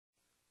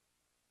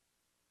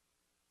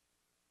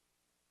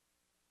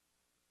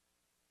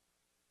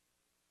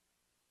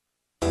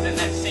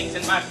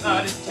and my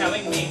blood is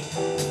telling me,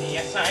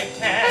 yes I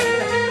can.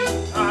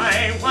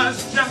 I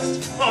was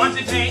just born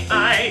today,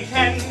 I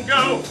can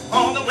go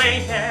all the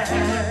way, yes,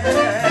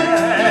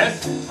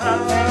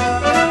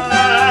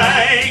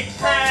 I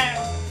can.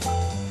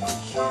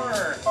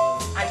 Sure,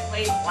 I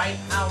played white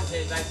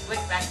houses, I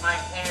slicked back my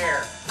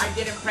hair, I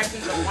did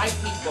impressions of white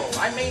people,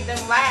 I made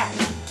them laugh.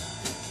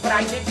 But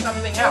I did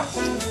something else.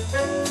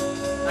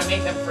 I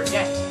made them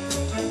forget.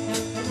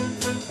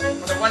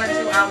 For the 1 or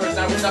 2 hours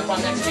I was up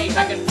on that stage,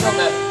 I could feel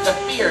the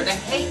fear, the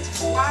hate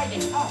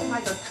sliding off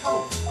like a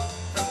coat.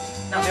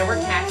 Now there were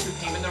cats who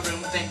came in the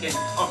room thinking,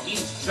 oh,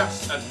 he's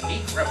just a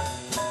Negro.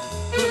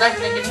 Who left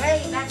thinking,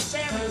 hey, that's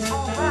Sammy's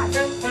all right.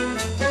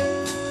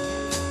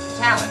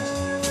 Talent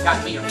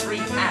got me a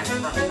free pass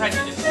from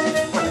prejudice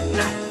for the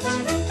night.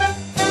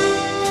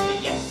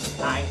 Yes,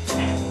 I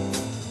can.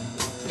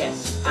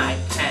 Yes, I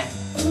can.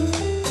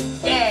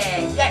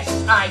 Yeah, yes,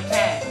 I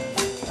can.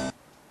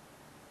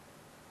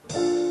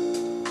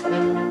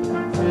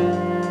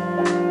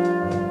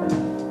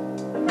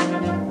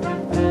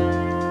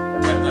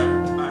 Whether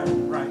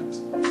I'm right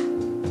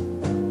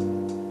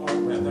or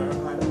whether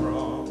I'm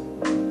wrong,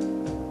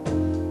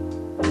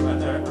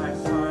 whether I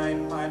find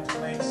my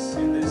place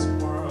in this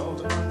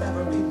world or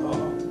never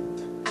belong,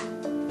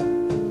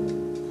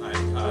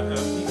 I've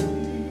gotta be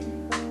me.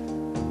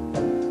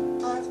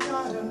 I've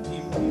gotta be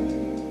me.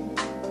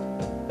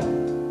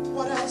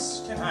 What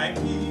else can I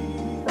be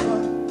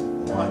but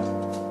what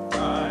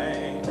I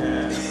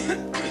am?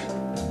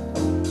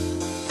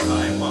 I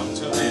want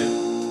to live,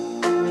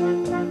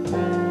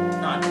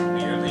 not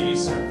merely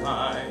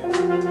survive.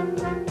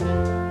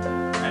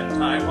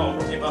 And I won't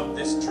give up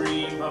this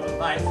dream of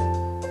life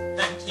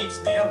that keeps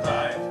me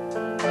alive.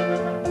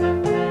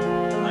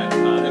 I've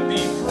gotta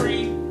be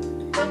free,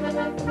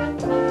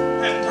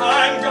 and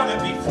I'm gonna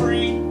be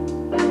free.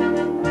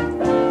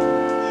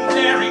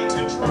 Daring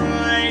to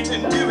try to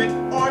do it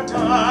or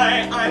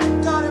die,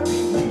 I've gotta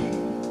be me.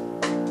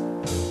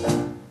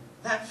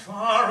 That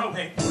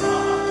faraway prize,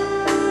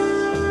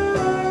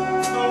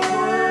 the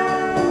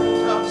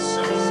world of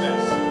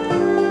success,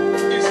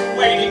 is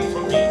waiting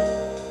for me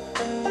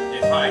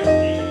if I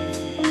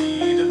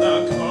heed the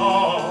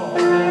call. I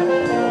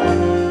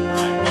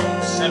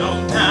won't settle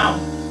down,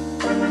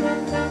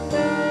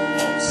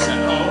 won't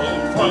settle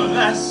for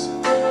less.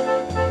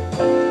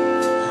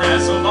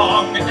 As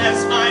long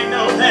as I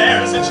know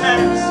there's a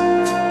chance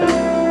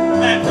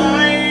that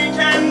I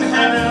can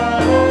have it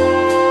all.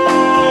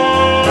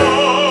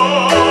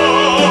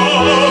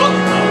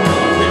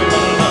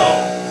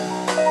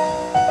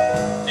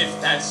 If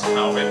that's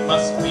how it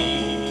must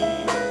be,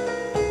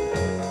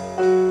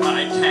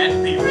 I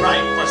can't be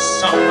right for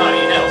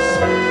somebody else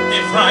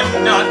if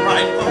I'm not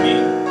right for me.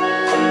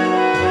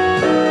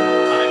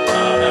 I've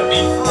gotta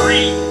be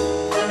free,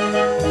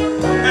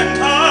 and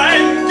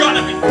I'm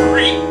gonna be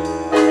free.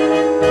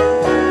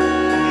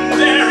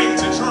 Daring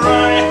to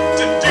try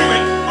to do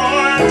it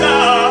or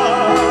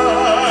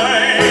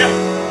die.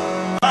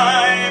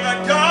 I've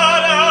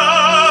gotta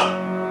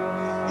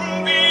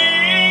be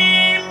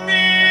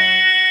me.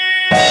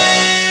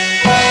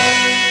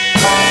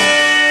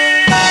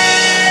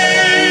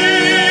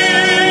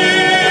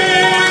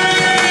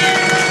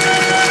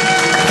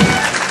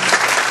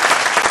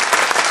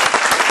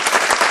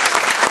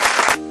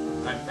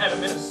 I met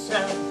him in a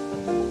cell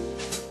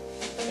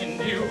in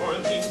New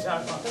Orleans, I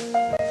was.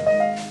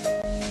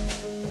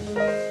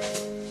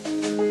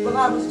 Well, I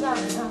was down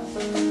and out.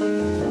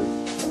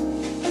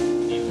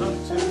 He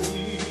looked to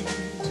me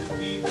to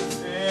be the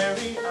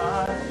very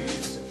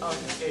eyes of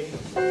Hake.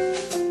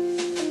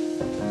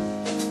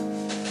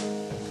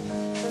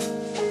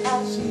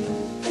 As he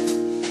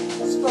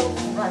spoke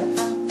right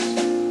out,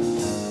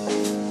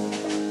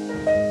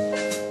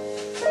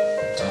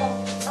 talk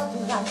of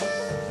life.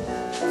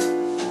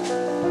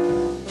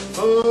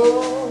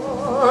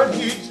 Lord,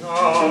 he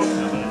talked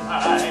of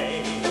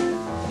life,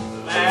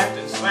 laughed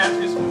and slapped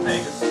his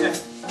mega step.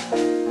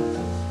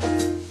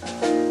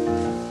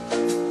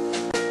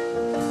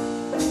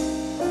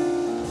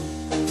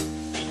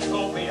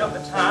 Of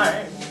the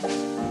times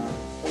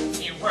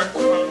he worked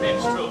for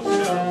minstrel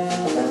shows,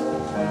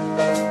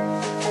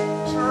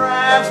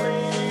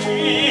 traveling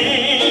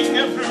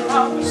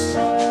throughout the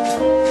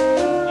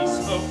soul. He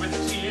spoke with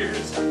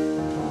tears,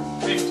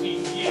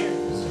 15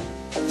 years.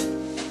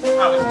 I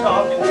was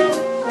talking to them.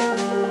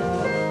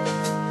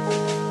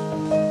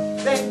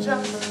 They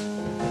just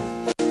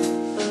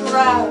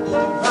traveled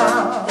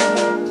around,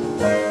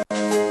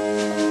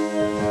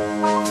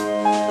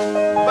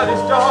 but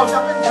his dog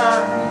up and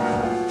down.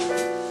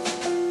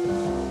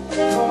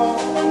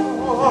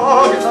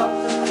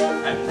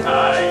 And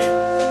died,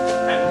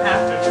 and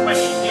after 20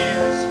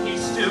 years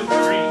he's still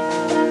free.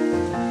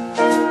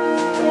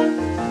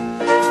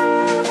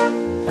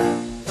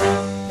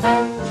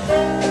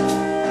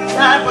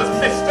 That was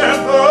Mr.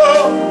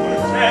 Boom.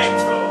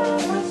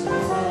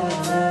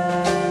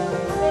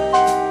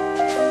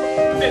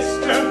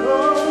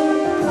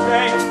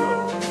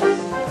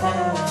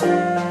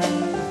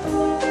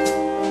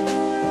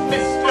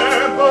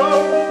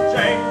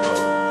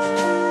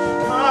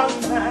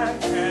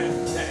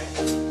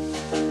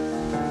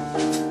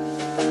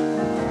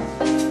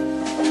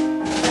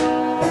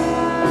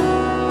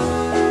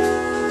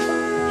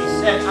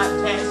 said I'd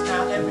dance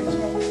now every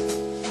day,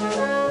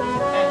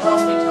 and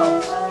honky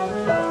tonks.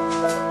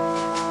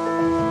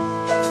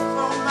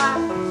 For my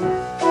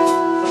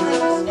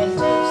drinks and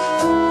tips,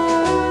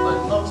 but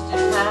most of the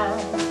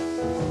time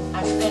I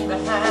spend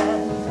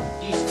behind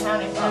these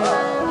county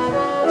bars.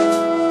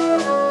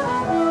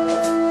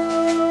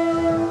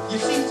 You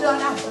see,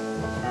 son, I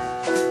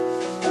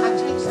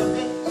take some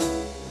bits.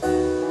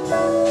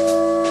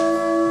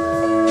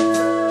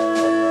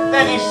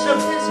 Then he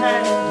shook his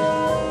hand.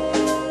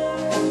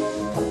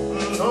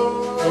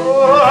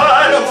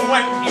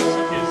 When he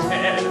shook his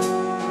head,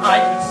 I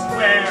could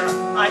swear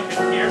I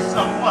could hear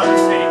someone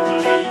say,